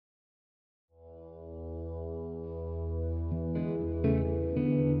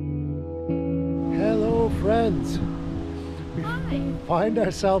friends. We find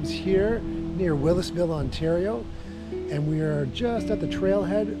ourselves here near Willisville, Ontario, and we are just at the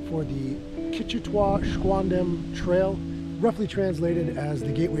trailhead for the Kitchitwaa Shkwaandem Trail, roughly translated as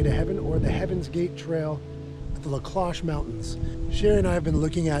the Gateway to Heaven or the Heaven's Gate Trail at the LaCloche Mountains. Sherry and I have been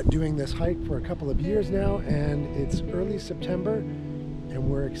looking at doing this hike for a couple of years now, and it's early September and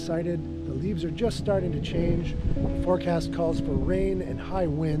we're excited. The leaves are just starting to change. The forecast calls for rain and high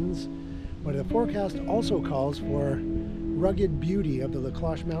winds, but the forecast also calls for rugged beauty of the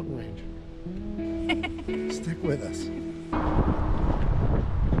LaCloche mountain range. Stick with us.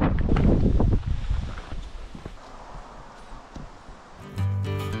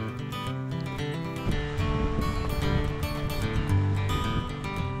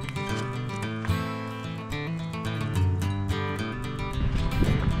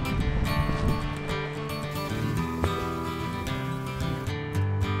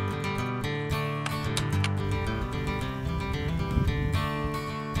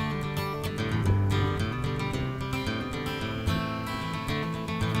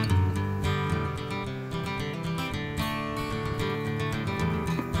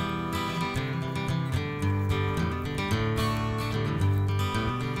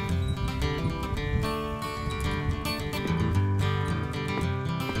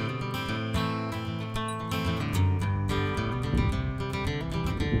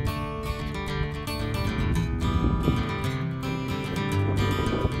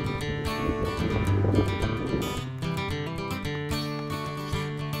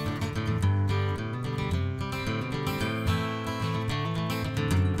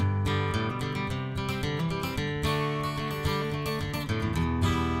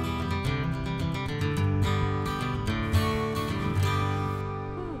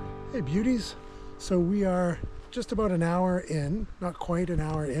 Hey beauties, so we are just about an hour in, not quite an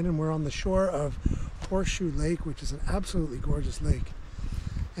hour in, and we're on the shore of Horseshoe Lake, which is an absolutely gorgeous lake.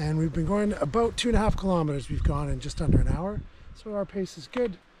 And we've been going about 2.5 kilometers we've gone in just under an hour, so our pace is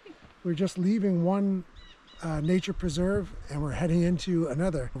good. We're just leaving one nature preserve and we're heading into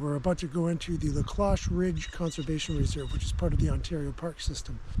another. We're about to go into the LaCloche Ridge Conservation Reserve, which is part of the Ontario Park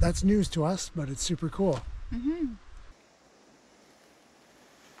System. That's news to us, but it's super cool. Mm-hmm.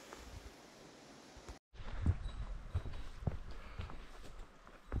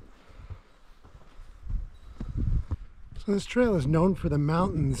 So this trail is known for the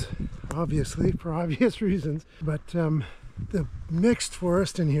mountains, obviously, for obvious reasons, but the mixed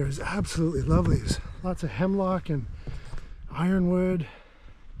forest in here is absolutely lovely. There's lots of hemlock and ironwood,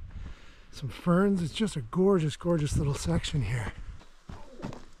 some ferns. It's just a gorgeous, gorgeous little section here.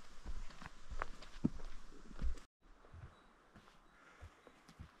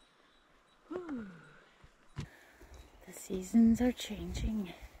 Ooh. The seasons are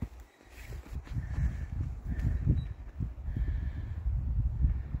changing.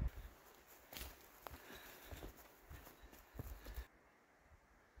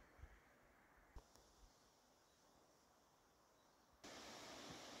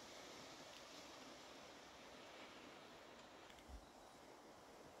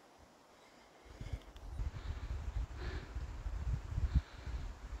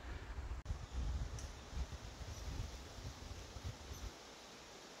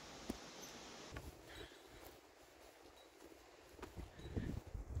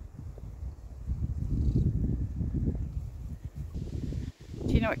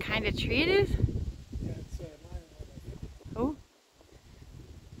 Do you know what kind of tree it is? Yeah, it's Oh.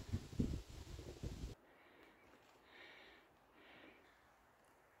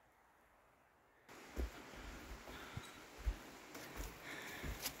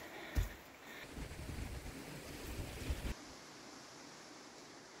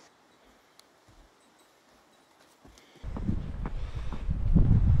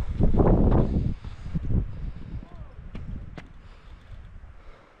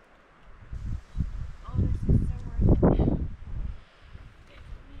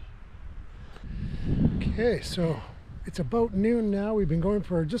 Okay, so it's about noon now. We've been going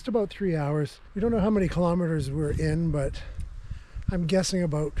for just about 3 hours. We don't know how many kilometers we're in, but I'm guessing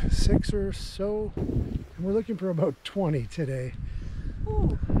about 6 or so. And we're looking for about 20 today.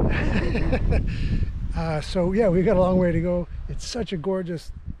 So yeah, we've got a long way to go. It's such a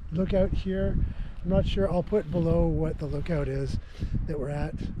gorgeous lookout here. I'm not sure, I'll put below what the lookout is that we're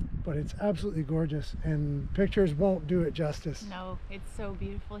at, but it's absolutely gorgeous and pictures won't do it justice. No, it's so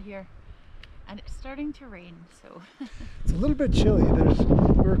beautiful here. And it's starting to rain, so. It's a little bit chilly.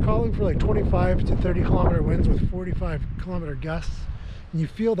 We're calling for like 25 to 30 kilometer winds with 45 kilometer gusts. And you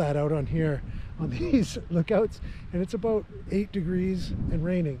feel that out on here on these lookouts. And it's about 8 degrees and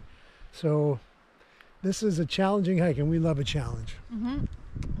raining. So This is a challenging hike, and we love a challenge.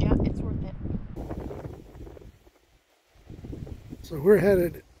 Yeah, it's worth it. So we're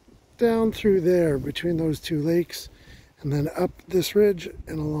headed down through there between those two lakes, and then up this ridge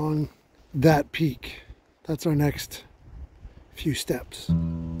and along that peak. That's our next few steps.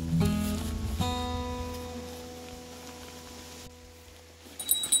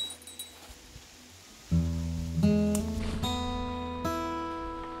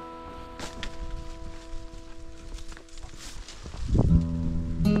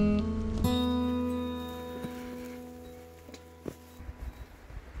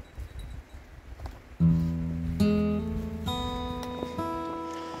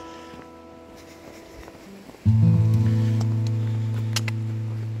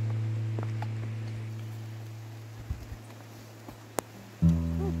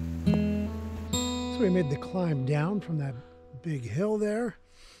 We made the climb down from that big hill there,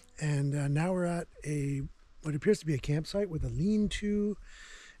 and now we're at what appears to be a campsite with a lean-to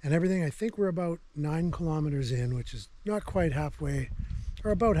and everything. I think we're about 9 kilometers in, which is not quite halfway,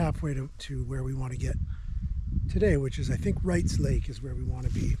 or about halfway to where we want to get today, which is, I think, Wrights Lake is where we want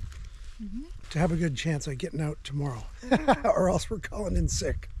to be to have a good chance at getting out tomorrow, or else we're calling in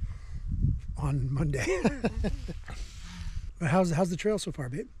sick on Monday. But how's the trail so far,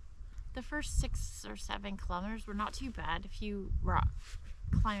 babe? The first 6 or 7 kilometers were not too bad. A few rock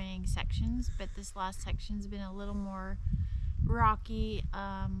climbing sections, but this last section's been a little more rocky,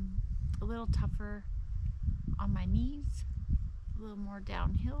 a little tougher on my knees, a little more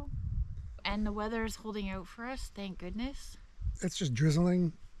downhill. And the weather is holding out for us, thank goodness. It's just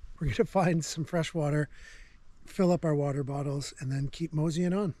drizzling. We're going to find some fresh water, fill up our water bottles, and then keep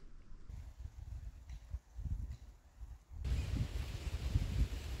moseying on.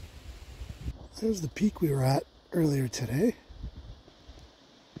 There's the peak we were at earlier today.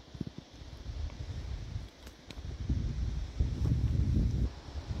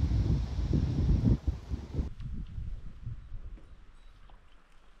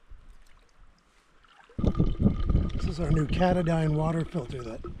 This is our new Catadine water filter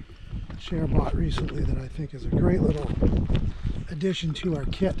that Cher bought recently that I think is a great little addition to our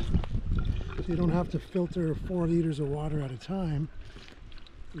kit. So you don't have to filter 4 liters of water at a time.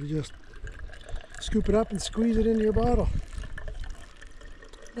 You just scoop it up and squeeze it into your bottle.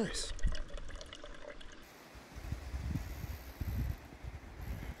 Nice.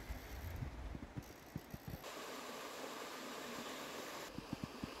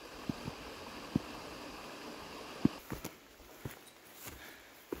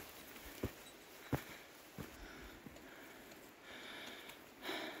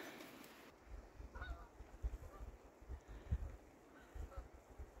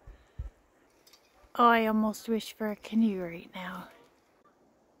 Oh, I almost wish for a canoe right now.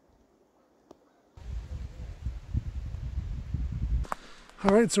 All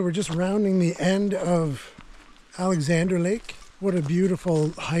right, so we're just rounding the end of Alexander Lake. What a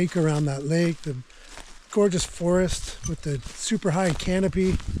beautiful hike around that lake. The gorgeous forest with the super high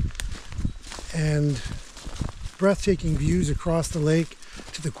canopy and breathtaking views across the lake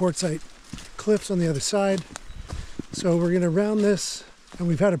to the quartzite cliffs on the other side. So we're going to round this, and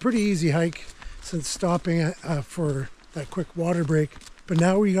we've had a pretty easy hike since stopping for that quick water break. But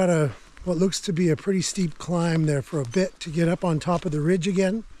now we got what looks to be a pretty steep climb there for a bit to get up on top of the ridge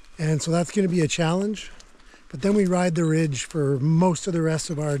again. And so that's going to be a challenge. But then we ride the ridge for most of the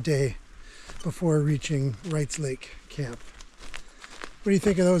rest of our day before reaching Wrights Lake camp. What do you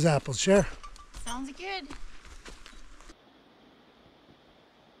think of those apples, Cher? Sounds good.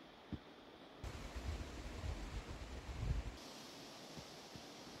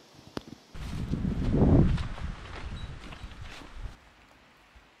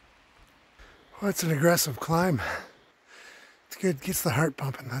 Well, it's an aggressive climb. It's good, gets the heart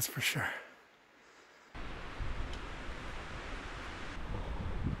pumping, that's for sure.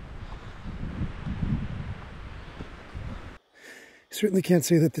 You certainly can't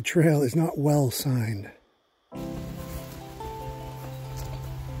say that the trail is not well signed.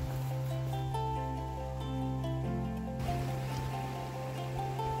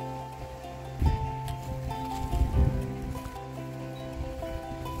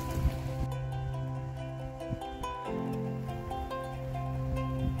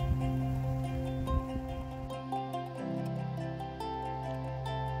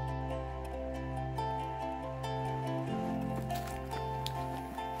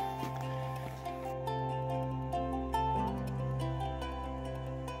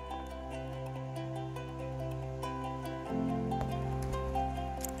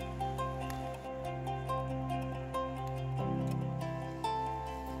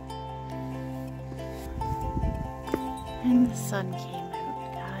 And the sun came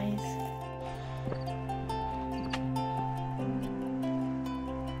out, guys.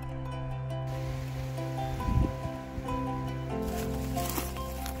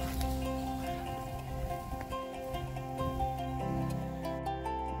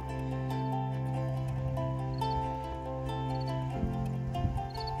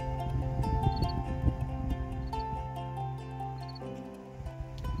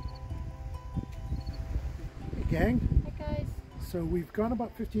 Gang? Hi guys. So we've gone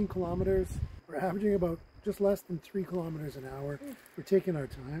about 15 kilometers. We're averaging about just less than 3 kilometers an hour. We're taking our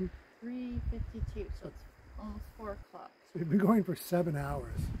time. 3:52, so it's almost 4 o'clock. So we've been going for 7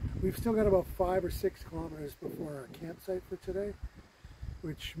 hours. We've still got about 5 or 6 kilometers before our campsite for today,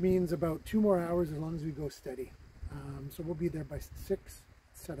 which means about 2 more hours as long as we go steady. So we'll be there by 6,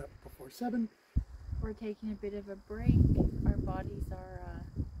 set up before 7. We're taking a bit of a break. Our bodies are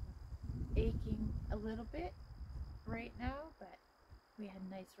aching a little bit right now, but we had a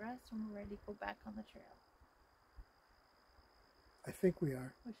nice rest and we're ready to go back on the trail. I think we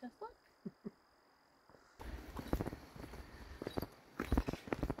are. Wish us luck.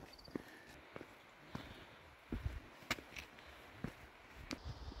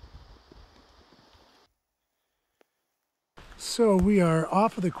 So we are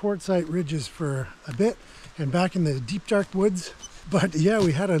off of the quartzite ridges for a bit and back in the deep dark woods. But yeah,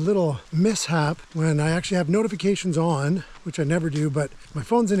 we had a little mishap when I actually have notifications on, which I never do, but my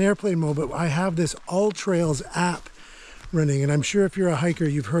phone's in airplane mode, but I have this All Trails app running, and I'm sure if you're a hiker,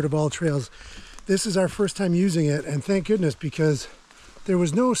 you've heard of All Trails. This is our first time using it, and thank goodness, because there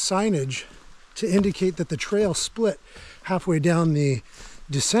was no signage to indicate that the trail split halfway down the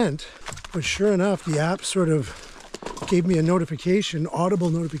descent. But sure enough, the app sort of gave me a notification, audible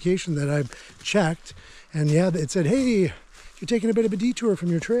notification that I've checked, and yeah, it said, hey, you're taking a bit of a detour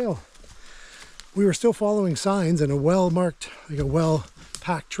from your trail. We were still following signs and a well-marked, like a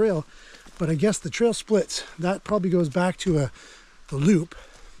well-packed trail, but I guess the trail splits. That probably goes back to the loop,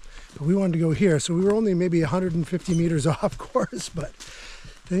 but we wanted to go here, so we were only maybe 150 meters off course, but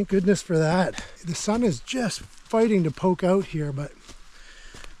thank goodness for that. The sun is just fighting to poke out here, but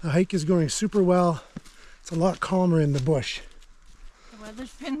the hike is going super well. It's a lot calmer in the bush. The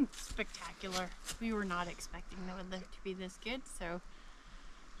weather's been spectacular. We were not expecting the weather to be this good, so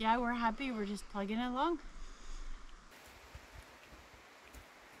yeah, we're happy. We're just plugging along.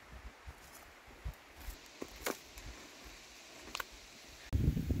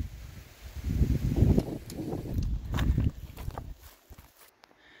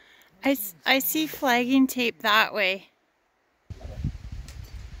 I see flagging tape that way.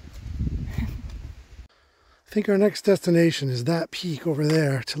 I think our next destination is that peak over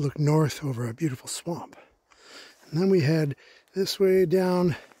there to look north over a beautiful swamp. And then we head this way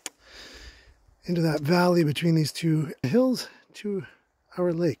down into that valley between these two hills to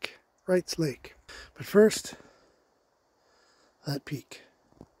our lake, Wright's Lake. But first, that peak.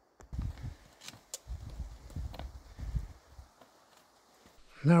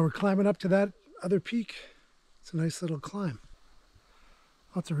 Now we're climbing up to that other peak. It's a nice little climb.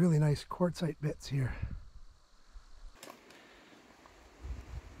 Lots of really nice quartzite bits here.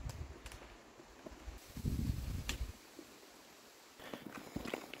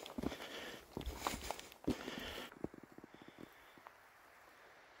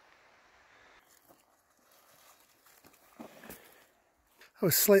 I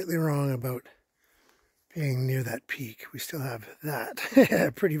was slightly wrong about being near that peak. We still have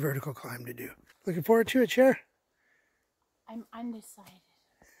that pretty vertical climb to do. Looking forward to it, Cher? I'm undecided.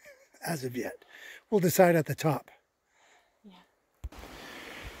 As of yet. We'll decide at the top. Yeah.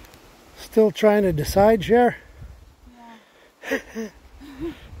 Still trying to decide, Cher? Yeah. It's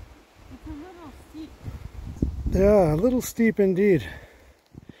a little steep. Yeah, a little steep indeed.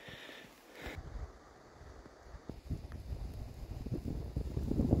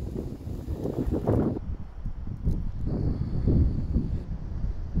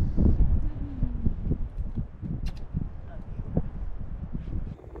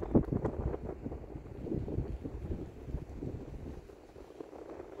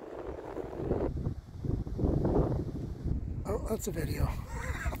 Oh, that's a video.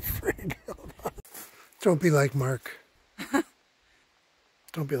 Frig. Don't be like Mark.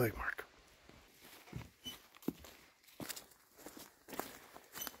 Don't be like Mark.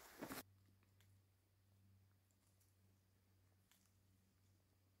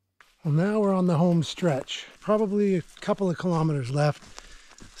 Well, now we're on the home stretch. Probably a couple of kilometers left.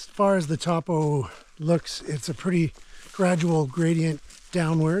 As far as the topo looks, it's a pretty gradual gradient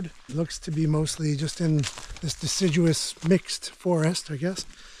downward. It looks to be mostly just in this deciduous mixed forest, I guess.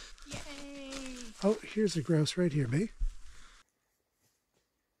 Yay! Oh, here's a grouse right here, babe.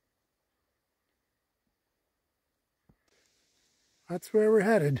 That's where we're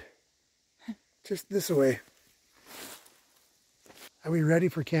headed. Just this way. Are we ready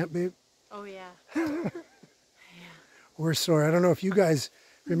for camp, babe? Oh yeah. We're sore. I don't know if you guys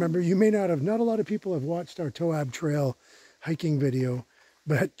remember, you may not have, not a lot of people have watched our Toab Trail hiking video,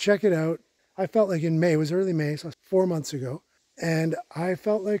 but check it out. I felt like in May, it was early May, so 4 months ago. And I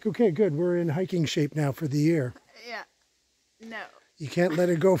felt like, okay, good, we're in hiking shape now for the year. Yeah. No. You can't let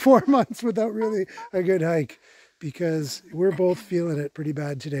it go 4 months without really a good hike, because we're both feeling it pretty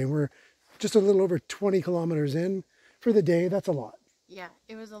bad today. We're just a little over 20 kilometers in for the day. That's a lot. Yeah,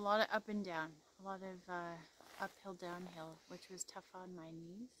 it was a lot of up and down, a lot of uphill, downhill, which was tough on my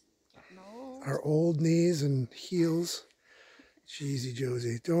knees. Getting old. Our old knees and heels. Jeezy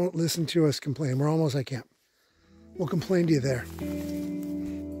Josie, don't listen to us complain. We're almost at camp. We'll complain to you there.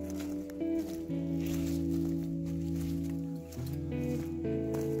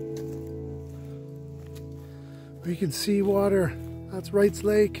 We can see water. That's Wright's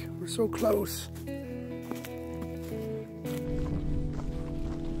Lake. We're so close.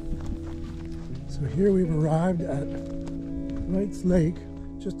 So here we've arrived at Wright's Lake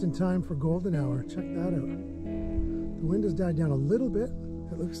just in time for golden hour. Check that out. The wind has died down a little bit.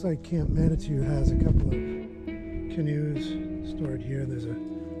 It looks like Camp Manitou has a couple of canoes stored here. There's a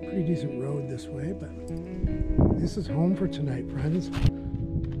pretty decent road this way, but this is home for tonight, friends.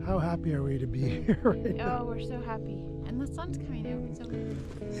 How happy are we to be here right now? Oh, we're so happy. And the sun's coming out, so...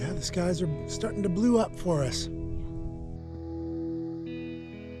 Yeah, the skies are starting to blue up for us.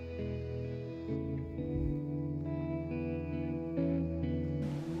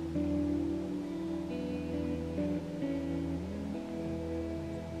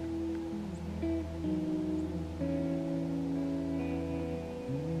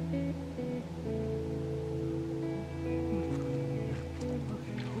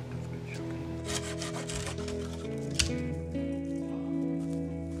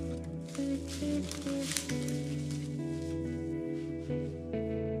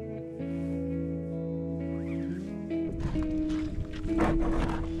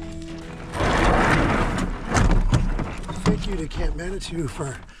 Thank you to Camp Manitou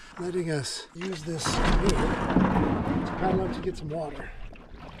for letting us use this canoe to paddle out to get some water.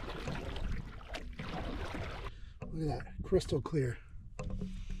 Look at that, crystal clear.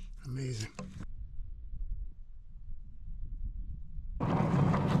 Amazing.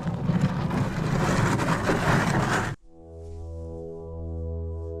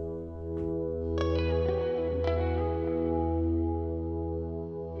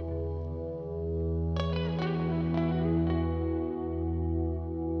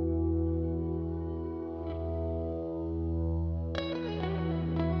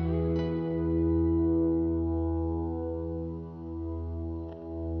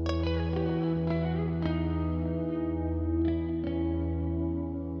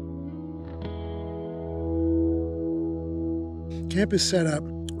 Camp is set up.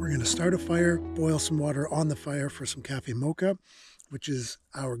 We're going to start a fire, boil some water on the fire for some cafe mocha, which is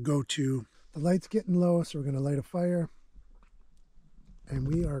our go-to. The light's getting low, so we're going to light a fire. And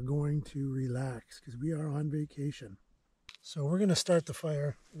we are going to relax because we are on vacation. So we're going to start the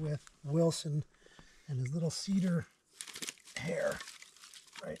fire with Wilson and his little cedar hair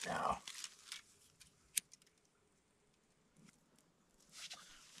right now.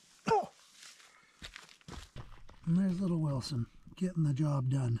 Oh! And there's little Wilson getting the job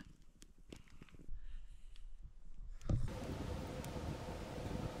done.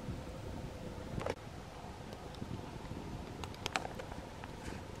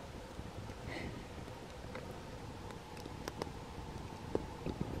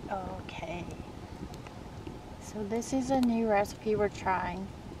 Okay. So this is a new recipe we're trying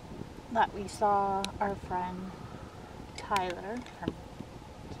that we saw our friend Tyler from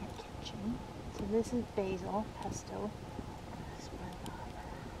Camp Kitchen. So this is basil pesto.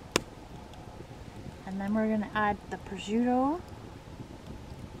 And then we're going to add the prosciutto.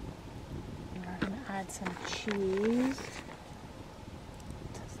 And we're going to add some cheese.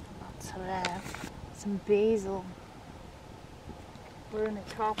 Just lots of that. Some basil. We're going to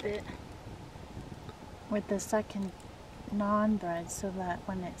top it with the second naan bread so that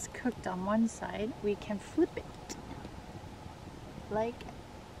when it's cooked on one side, we can flip it. Like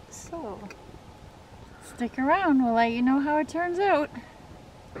so. Stick around, we'll let you know how it turns out.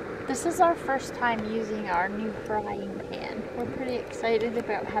 This is our first time using our new frying pan. We're pretty excited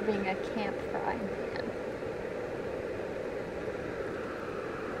about having a camp frying pan.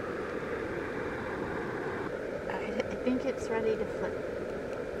 I think it's ready to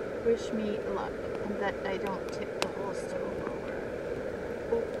flip. Wish me luck and that I don't tip the whole stove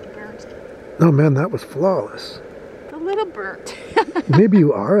over. Oh, I burnt it. Oh man, that was flawless. The little burnt. Maybe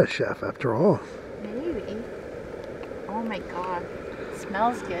you are a chef after all. Maybe. Oh my god. It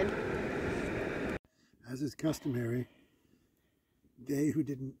smells good. As is customary, they who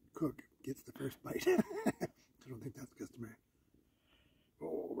didn't cook gets the first bite. I don't think that's customary.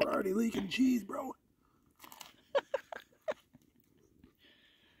 Oh, we're already leaking cheese, bro.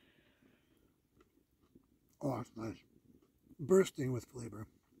 Oh, that's nice. Bursting with flavor.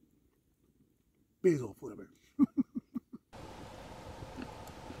 Basil flavor.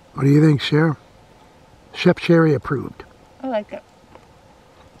 What do you think, Cher? Chef Sherry approved. I like it.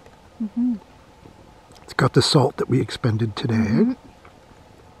 It's got the salt that we expended today.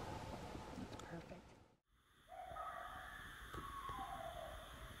 Perfect.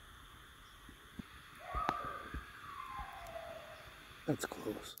 That's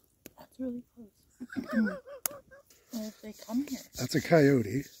close. That's really close. What if they come here? That's a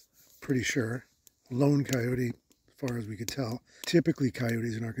coyote, pretty sure. Lone coyote, as far as we could tell. Typically,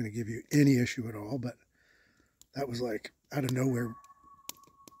 coyotes are not going to give you any issue at all, but that was like out of nowhere.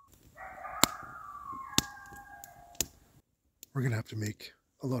 We're going to have to make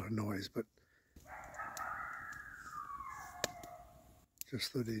a lot of noise, but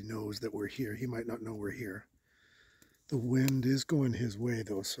just so that he knows that we're here. He might not know we're here. The wind is going his way,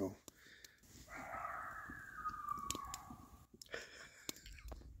 though, so.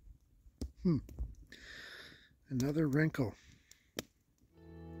 Another wrinkle.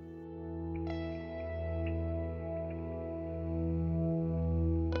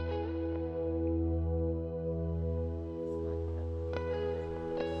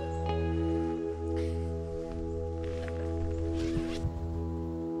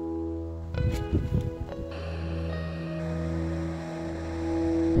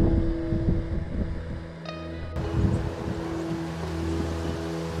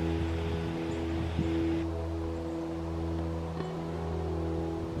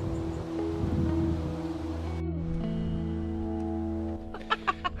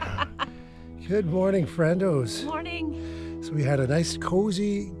 Good morning, friendos. Morning. So we had a nice,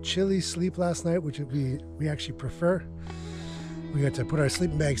 cozy, chilly sleep last night, which we actually prefer. We got to put our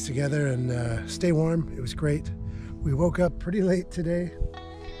sleeping bags together and stay warm. It was great. We woke up pretty late today.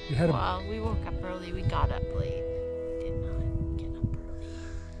 We woke up early. We got up late. We did not get up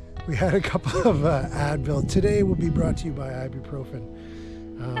early. We had a couple of Advil. Today will be brought to you by ibuprofen.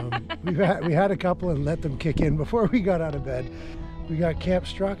 We had a couple and let them kick in before we got out of bed. We got camp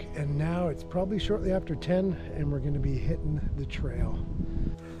struck, and now it's probably shortly after 10, and we're going to be hitting the trail.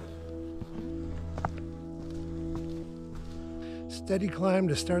 Steady climb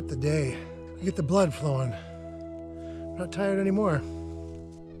to start the day. Get the blood flowing. Not tired anymore.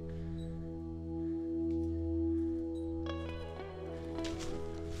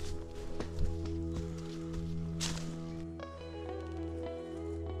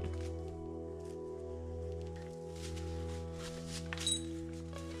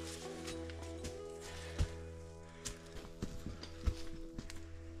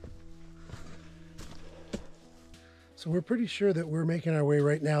 So we're pretty sure that we're making our way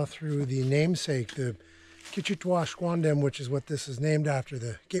right now through the namesake, the Kitchitwaa Shkwaandem, which is what this is named after,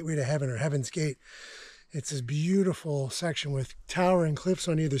 the Gateway to Heaven, or Heaven's Gate. It's this beautiful section with towering cliffs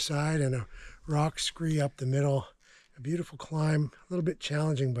on either side and a rock scree up the middle. A beautiful climb, a little bit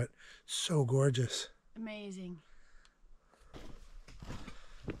challenging, but so gorgeous. Amazing.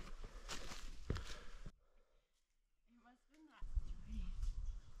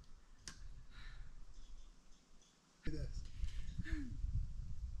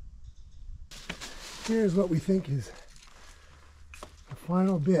 Here's what we think is the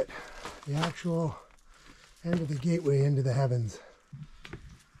final bit, the actual end of the gateway into the heavens.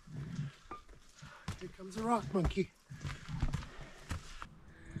 Here comes a rock monkey.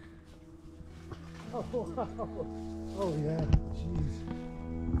 Oh, wow. Oh, yeah. Jeez.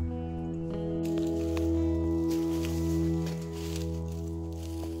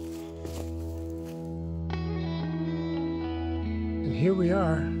 And here we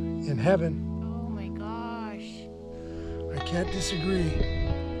are in heaven. Can't disagree.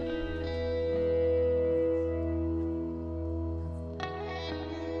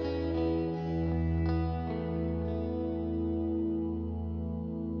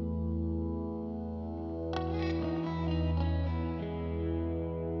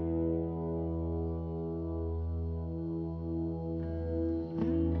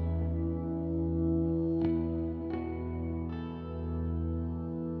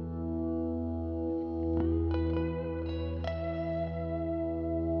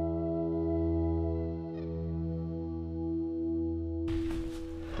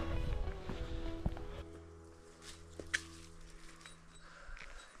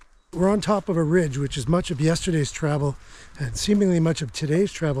 we're on top of a ridge, which is much of yesterday's travel and seemingly much of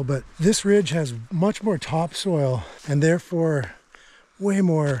today's travel, but this ridge has much more topsoil and therefore way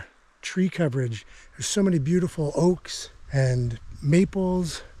more tree coverage. There's so many beautiful oaks and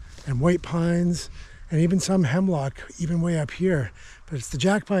maples and white pines and even some hemlock even way up here. But it's the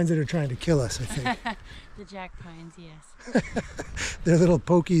jack pines that are trying to kill us, I think. The jack pines, yes. They're little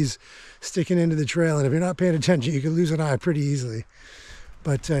pokies sticking into the trail, and if you're not paying attention, you can lose an eye pretty easily.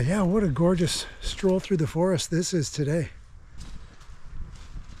 But yeah, what a gorgeous stroll through the forest this is today.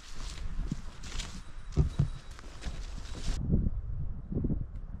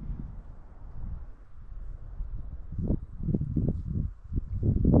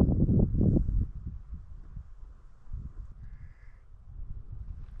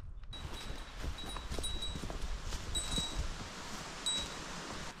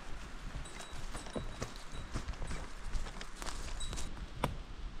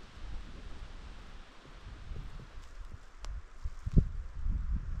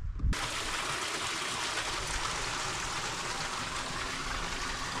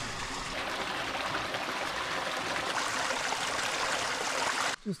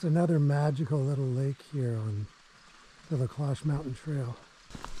 Just another magical little lake here on the LaCloche Mountain Trail.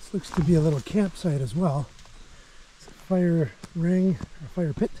 This looks to be a little campsite as well. It's a fire ring, or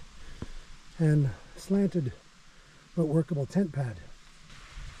fire pit, and slanted but workable tent pad.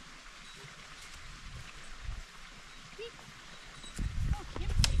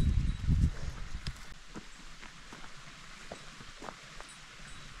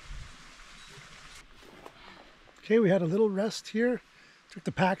 Okay, we had a little rest here. Took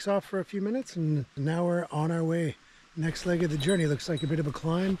the packs off for a few minutes and now we're on our way. Next leg of the journey looks like a bit of a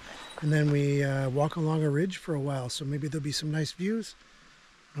climb, and then we walk along a ridge for a while, so maybe there'll be some nice views.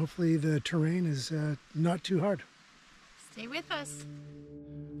 Hopefully the terrain is not too hard. Stay with us.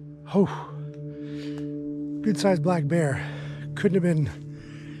 Oh, good sized black bear. Couldn't have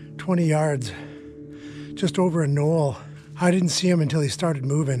been 20 yards, just over a knoll. I didn't see him until he started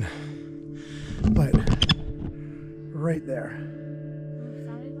moving, but right there.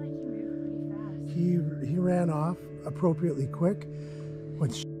 He ran off appropriately quick.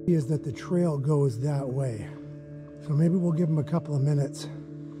 What's is that the trail goes that way. So maybe we'll give him a couple of minutes.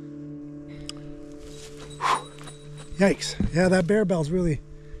 Yikes. Yeah, that bear bell's really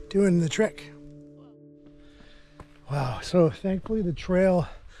doing the trick. Wow. So thankfully the trail,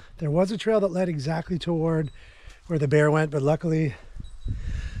 there was a trail that led exactly toward where the bear went, but luckily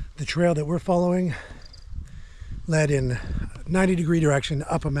the trail that we're following led in 90-degree direction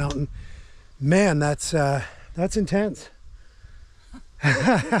up a mountain. Man, that's intense.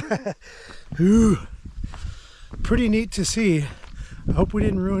 Ooh, pretty neat to see. I hope we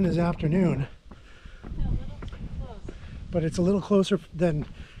didn't ruin his afternoon. But it's a little closer than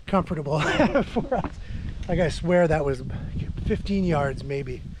comfortable for us. Like, I swear that was 15 yards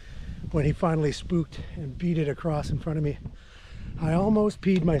maybe when he finally spooked and beat it across in front of me. I almost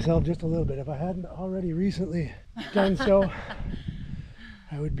peed myself just a little bit. If I hadn't already recently done so,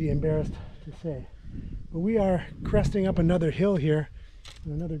 I would be embarrassed to say. But we are cresting up another hill here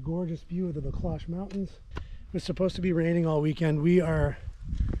with another gorgeous view of the LaCloche Mountains. It was supposed to be raining all weekend. We are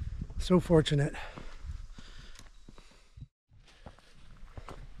so fortunate.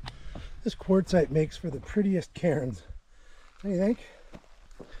 This quartzite makes for the prettiest cairns. What do you think?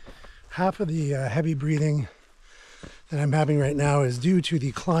 Half of the heavy breathing that I'm having right now is due to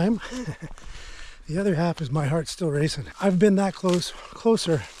the climb. The other half is my heart still racing. I've been that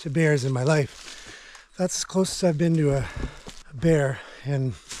closer to bears in my life. That's as close as I've been to a bear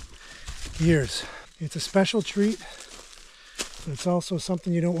in years. It's a special treat, but it's also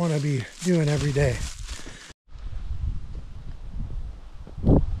something you don't want to be doing every day.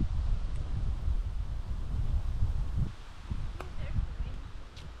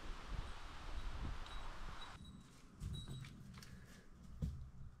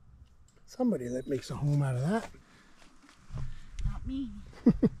 Somebody that makes a home out of that. Not me.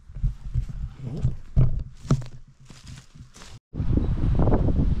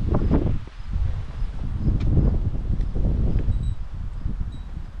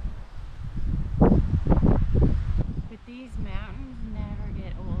 But these mountains never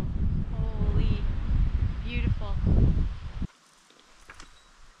get old. Holy, beautiful.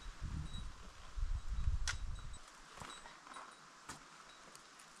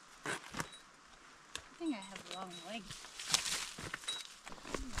 I think I have long legs.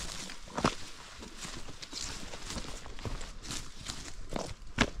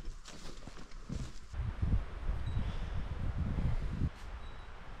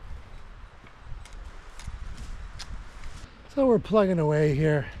 So we're plugging away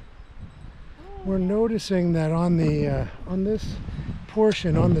here. we're noticing that on the on this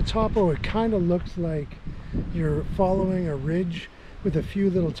portion on the topo, it kind of looks like you're following a ridge with a few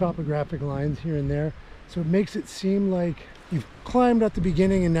little topographic lines here and there. So it makes it seem like you've climbed at the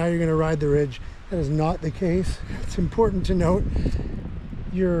beginning and now you're going to ride the ridge. That is not the case. It's important to note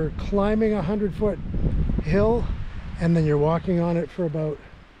you're climbing a 100-foot hill and then you're walking on it for about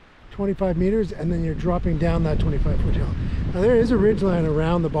 25 meters and then you're dropping down that 25-foot hill. Now there is a ridge line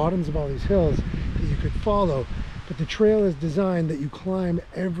around the bottoms of all these hills that you could follow, but the trail is designed that you climb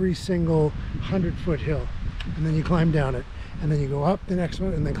every single 100-foot hill and then you climb down it and then you go up the next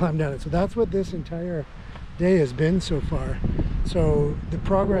one and then climb down it. So that's what this entire day has been so far. So the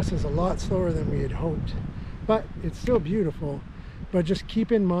progress is a lot slower than we had hoped, but it's still beautiful. But just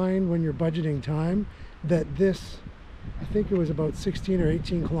keep in mind when you're budgeting time that this, I think it was about 16 or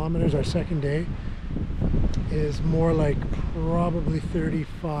 18 kilometers our second day, is more like probably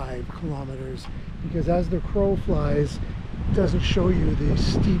 35 kilometers, because as the crow flies, it doesn't show you the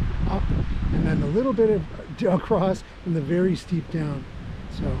steep up and then a little bit of across and the very steep down.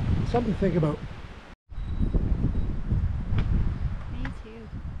 So something to think about. Me too.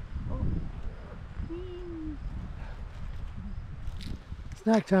 Oh.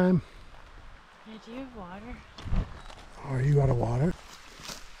 Snack time. Do you have water? Oh, you got a water?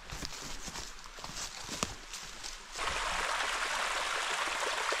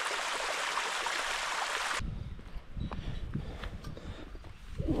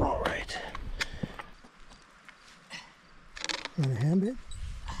 All right. You want a hand it?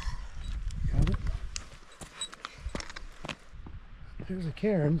 Got it. There's a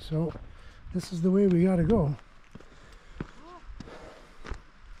cairn, so this is the way we gotta go.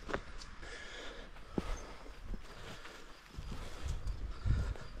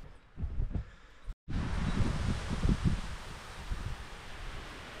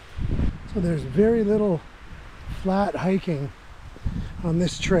 So there's very little flat hiking on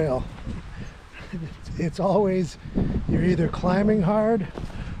this trail. It's always, you're either climbing hard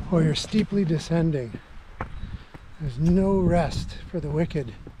or you're steeply descending. There's no rest for the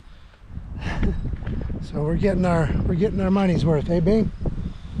wicked. So we're getting our money's worth, eh, Bing?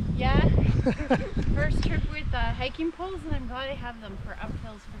 Yeah. First trip with hiking poles, and I'm glad I have them for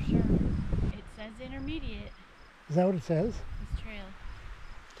uphills for sure. It says intermediate. Is that what it says? This trail.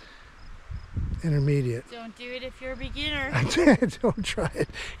 Intermediate. Don't do it if you're a beginner. Don't try it,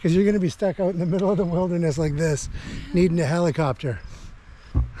 because you're going to be stuck out in the middle of the wilderness like this, needing a helicopter.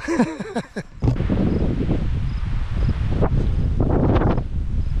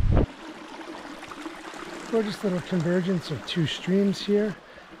 Gorgeous little convergence of two streams here.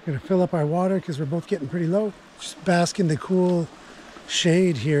 We're going to fill up our water because we're both getting pretty low. Just bask in the cool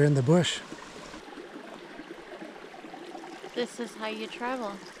shade here in the bush. This is how you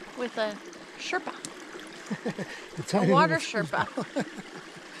travel with a Sherpa. A water Sherpa.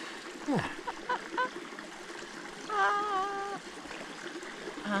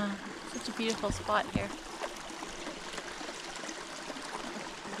 Such a beautiful spot here.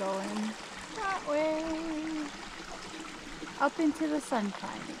 Going that way. Up into the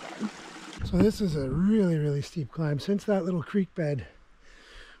sunshine again. So this is a really, really steep climb. Since that little creek bed,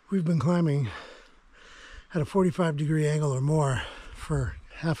 we've been climbing at a 45-degree angle or more for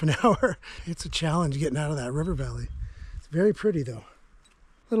half an hour. It's a challenge getting out of that river valley. It's very pretty though.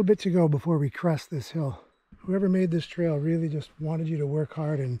 A little bit to go before we crest this hill. Whoever made this trail really just wanted you to work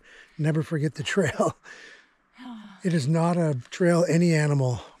hard and never forget the trail. It is not a trail any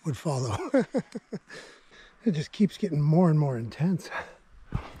animal would follow. It just keeps getting more and more intense.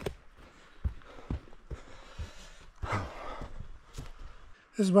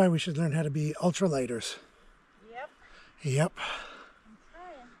 This is why we should learn how to be ultralighters. Yep.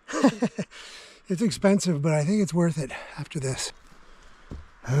 It's expensive, but I think it's worth it after this.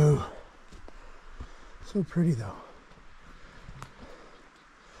 Oh, so pretty though.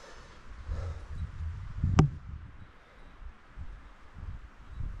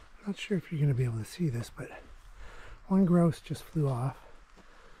 Not sure if you're going to be able to see this, but one grouse just flew off.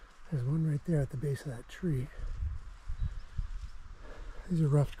 There's one right there at the base of that tree. These are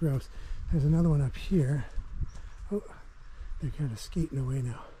ruffed grouse. There's another one up here. Oh, they're kind of skating away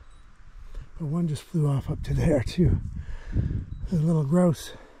now. But one just flew off up to there too. There's a little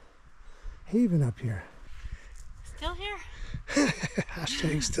grouse haven up here. Still here?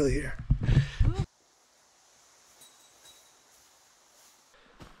 Hashtag still here. Ooh.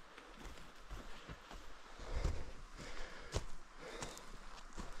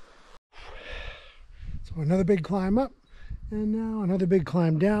 So another big climb up, and now another big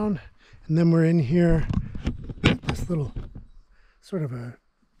climb down, and then we're in here at this little sort of a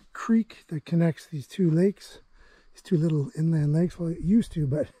creek that connects these two lakes, these two little inland lakes. Well, it used to,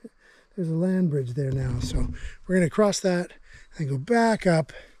 but there's a land bridge there now. So we're going to cross that and go back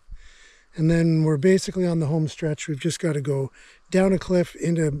up. And then we're basically on the home stretch. We've just got to go down a cliff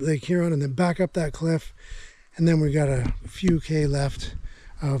into Lake Huron and then back up that cliff. And then we've got a few K left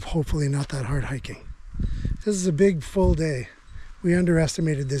of hopefully not that hard hiking. This is a big full day. We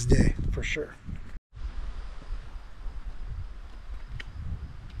underestimated this day for sure.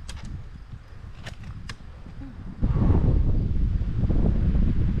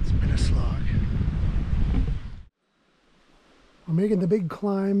 It's been a slog. We're making the big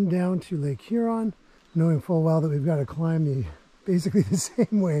climb down to Lake Huron, knowing full well that we've got to climb basically the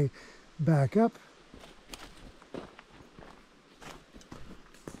same way back up.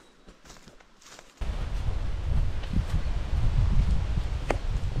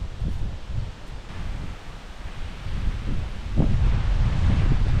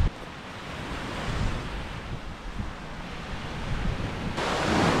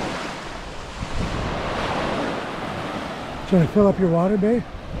 Trying to fill up your water, babe?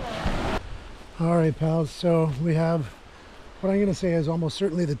 All right, pals, so we have what I'm going to say is almost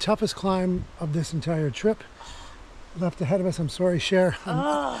certainly the toughest climb of this entire trip left ahead of us. I'm sorry, Cher.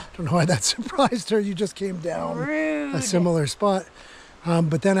 I don't know why that surprised her. You just came down a similar spot.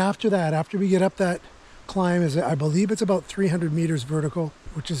 But then after that, after we get up that climb, I believe it's about 300 meters vertical,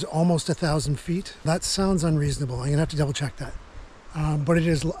 which is almost 1,000 feet. That sounds unreasonable. I'm going to have to double check that. But it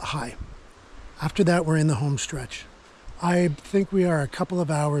is high. After that, we're in the home stretch. I think we are a couple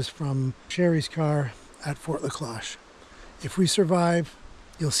of hours from Sherry's car at Fort LaCloche. If we survive,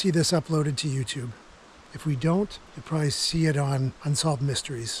 you'll see this uploaded to YouTube. If we don't, you'll probably see it on Unsolved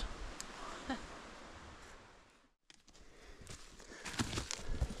Mysteries.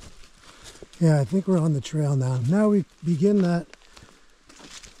 Yeah, I think we're on the trail now. Now we begin that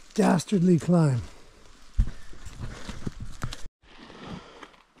dastardly climb.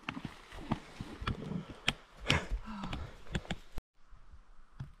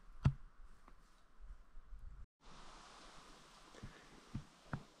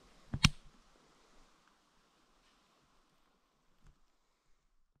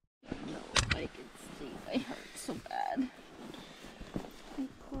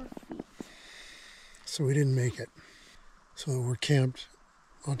 So we didn't make it. So we're camped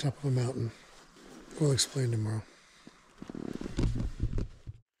on top of a mountain. We'll explain tomorrow.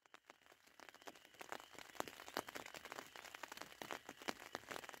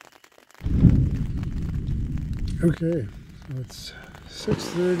 Okay, so it's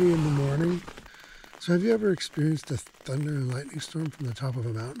 6:30 in the morning. So have you ever experienced a thunder and lightning storm from the top of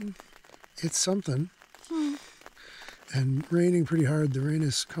a mountain? It's something. And raining pretty hard. The rain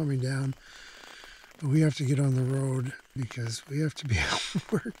is calming down. But we have to get on the road because we have to be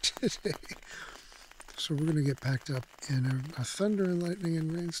at work today. So we're going to get packed up in a thunder and lightning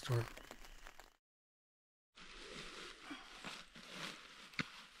and rainstorm.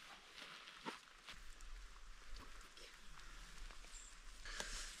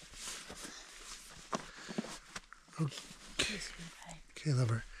 Okay,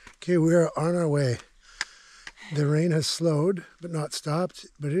 lover. Okay, we are on our way. The rain has slowed, but not stopped,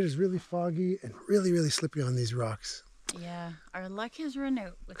 but it is really foggy and really, really slippy on these rocks. Yeah, our luck has run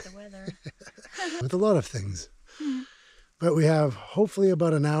out with the weather. With a lot of things. But we have hopefully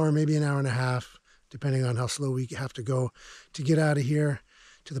about an hour, maybe an hour and a half, depending on how slow we have to go to get out of here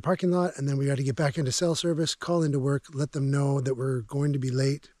to the parking lot. And then we got to get back into cell service, call into work, let them know that we're going to be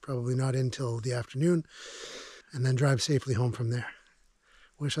late, probably not until the afternoon, and then drive safely home from there.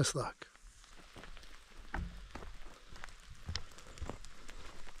 Wish us luck.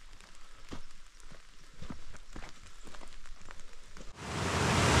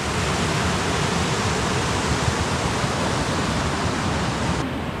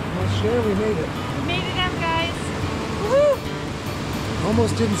 Sure, we made it. We made it up, guys. Woo!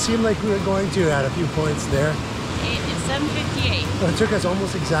 Almost didn't seem like we were going to at a few points there. It's 7:58. Well, it took us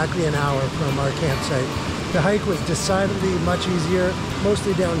almost exactly an hour from our campsite. The hike was decidedly much easier,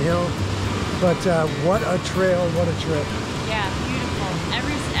 mostly downhill. But what a trail, what a trip. Yeah, beautiful.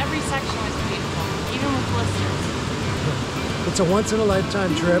 Every section was beautiful, even with blisters. It's a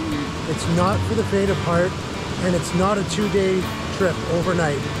once-in-a-lifetime trip. It's not for the faint of heart, and it's not a 2-day trip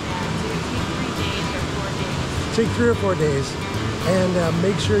overnight. Take 3 or 4 days, and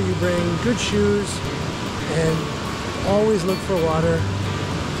make sure you bring good shoes and always look for water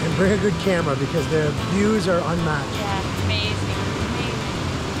and bring a good camera because the views are unmatched. Yeah, amazing.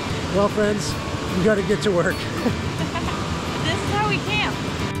 Well, friends, we got to get to work.